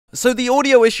So the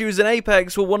audio issues in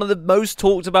Apex were one of the most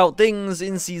talked about things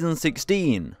in Season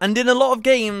 16. And in a lot of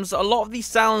games, a lot of these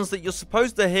sounds that you're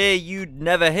supposed to hear, you'd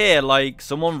never hear, like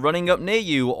someone running up near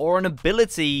you or an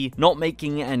ability not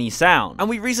making any sound. And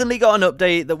we recently got an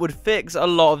update that would fix a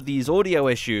lot of these audio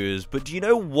issues, but do you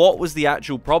know what was the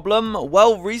actual problem?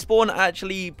 Well, Respawn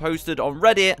actually posted on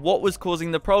Reddit what was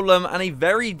causing the problem and a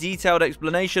very detailed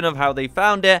explanation of how they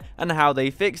found it and how they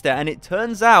fixed it. And it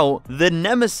turns out the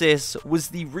Nemesis was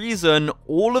the reason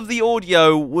all of the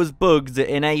audio was bugged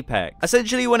in Apex.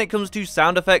 Essentially, when it comes to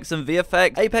sound effects and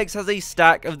VFX, Apex has a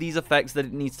stack of these effects that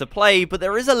it needs to play, but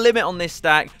there is a limit on this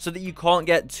stack so that you can't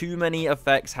get too many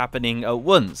effects happening at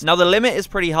once. Now, the limit is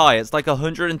pretty high. It's like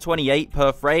 128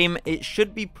 per frame. It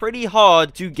should be pretty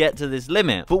hard to get to this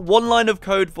limit. But one line of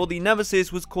code for the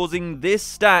Nemesis was causing this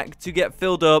stack to get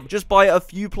filled up just by a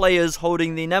few players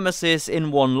holding the Nemesis in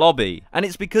one lobby. And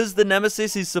it's because the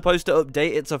Nemesis is supposed to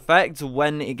update its effect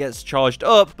when it gets charged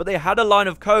up, but they had a line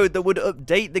of code that would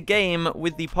update the game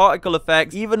with the particle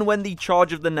effect even when the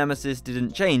charge of the Nemesis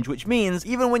didn't change, which means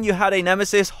even when you had a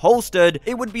Nemesis holstered,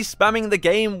 it would be spamming the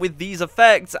game with these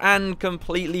effects and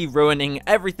completely ruining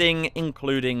everything,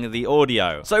 including the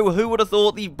audio. So who would have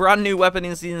thought the brand new weapon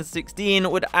in Season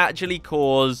 16 would actually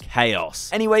cause chaos?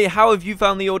 Anyway, how have you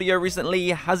found the audio recently?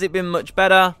 Has it been much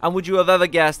better? And would you have ever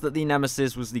guessed that the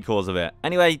Nemesis was the cause of it?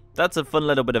 Anyway, that's a fun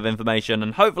little bit of information,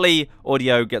 and hopefully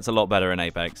audio gets a lot better in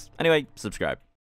Apex. Anyway, subscribe.